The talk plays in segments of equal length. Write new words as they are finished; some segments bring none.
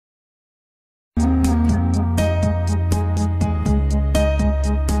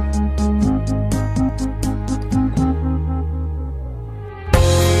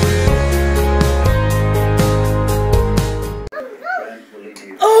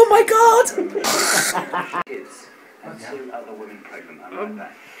Oh my god! Kids and 2 other women pregnant. I like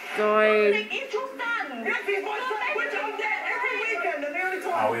that. Dying. It's your son! Yes, he's my son! Which I'm there every weekend and the only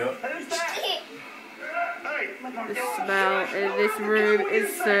time. Are we up? Who's that? The smell in this room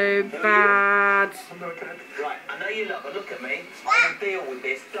is so bad. Right, I know you love her. Look at me. I will deal with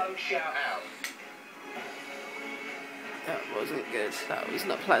this. Don't shout out. That wasn't good. That was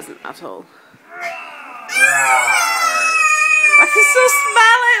not pleasant at all. I can still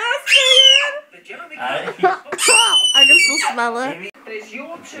smell it. That's weird. I can still smell it. There's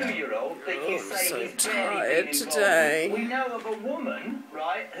your 2-year-old that you say so is tired barely today. We know of a woman,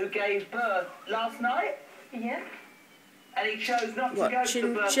 right, who gave birth last night. Yeah. And he chose not to go to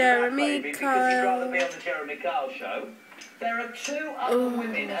Watching the birth Jeremy of that baby because he'd rather be on the Jeremy Kyle show. There are 2 other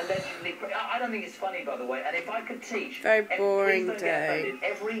women allegedly. I don't think it's funny, by the way. And if I could teach Very boring day.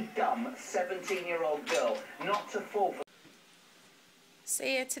 Every dumb 17-year-old girl not to fall for. So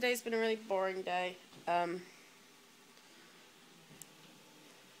yeah, today's been a really boring day. At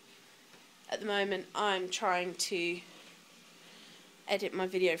the moment, I'm trying to edit my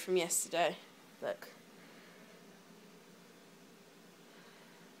video from yesterday. Look.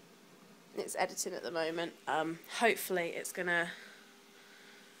 It's editing at the moment. Hopefully it's gonna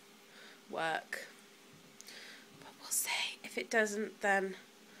work. But we'll see. If it doesn't, then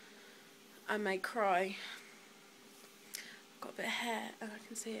I may cry. I've got a bit of hair and I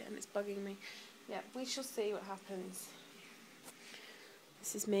can see it and it's bugging me. Yeah, we shall see what happens.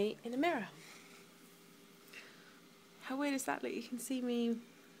 This is me in a mirror. How weird is that? Look, you can see me. You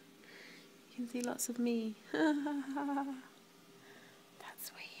can see lots of me. That's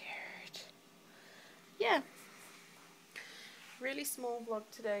weird. Yeah. Really small vlog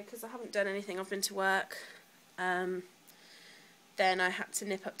today because I haven't done anything. I've been to work. Then I had to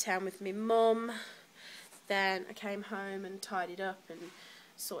nip uptown with my mum. Then I came home and tidied up and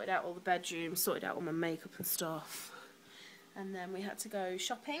sorted out all the bedrooms, sorted out all my makeup and stuff. And then we had to go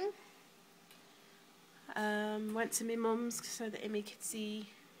shopping. Went to my mum's so that Emmy could see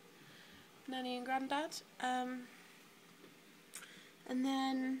Nanny and Grandad. And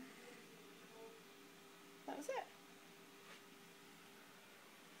then that was it.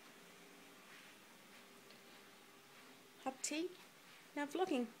 Had tea. Now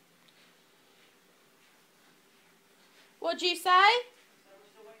vlogging. What'd you say?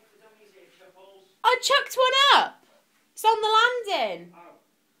 I chucked one up. It's on the landing. Oh.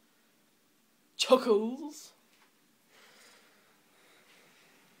 Chuckles.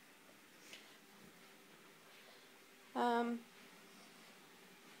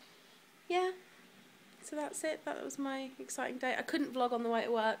 Yeah. So that's it. That was my exciting day. I couldn't vlog on the way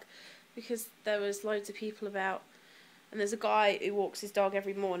to work because there was loads of people about. And there's a guy who walks his dog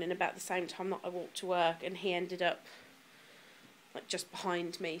every morning about the same time that I walk to work, and he ended up like just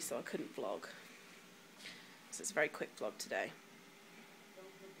behind me, so I couldn't vlog. So it's a very quick vlog today.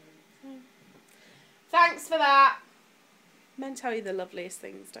 Thanks for that. Men tell you the loveliest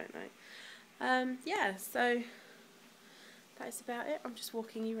things, don't they? Yeah, so that is about it. I'm just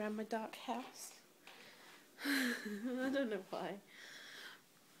walking you around my dark house. I don't know why.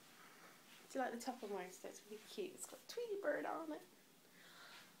 Do you like the top I'm wearing? So it's really cute. It's got a Tweety bird on it.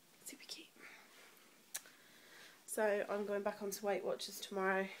 Super cute. So I'm going back onto Weight Watchers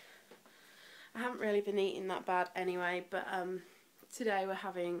tomorrow. I haven't really been eating that bad anyway, but today we're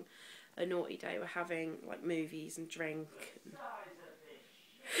having a naughty day. We're having like movies and drink.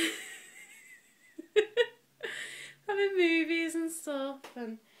 Having movies and stuff,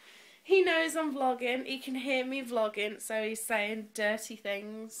 and he knows I'm vlogging. He can hear me vlogging, so he's saying dirty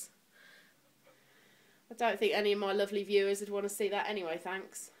things. I don't think any of my lovely viewers would want to see that anyway,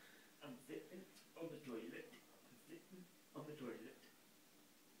 thanks. I'm sitting on the toilet. I'm sitting on the toilet.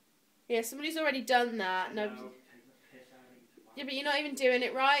 Yeah, somebody's already done that. No. Yeah, but you're not even doing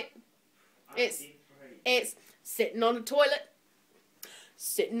it right. It's sitting on a toilet.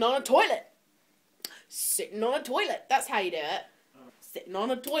 Sitting on a toilet. Sitting on a toilet. That's how you do it. Sitting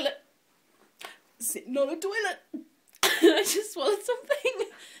on a toilet. Sitting on a toilet. I just swallowed something.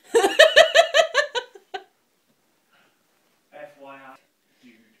 FYI,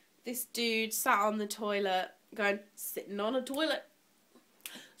 dude. This dude sat on the toilet going, sitting on a toilet.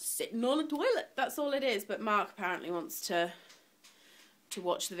 Sitting on a toilet. That's all it is. But Mark apparently wants to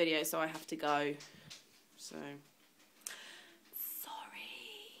watch the video, so I have to go. So,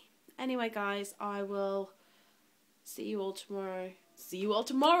 sorry. Anyway, guys, I will see you all tomorrow. See you all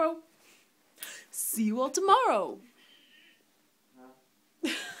tomorrow. See you all tomorrow.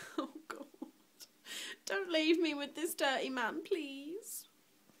 Oh, God. Don't leave me with this dirty man, please.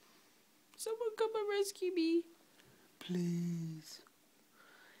 Someone come and rescue me. Please.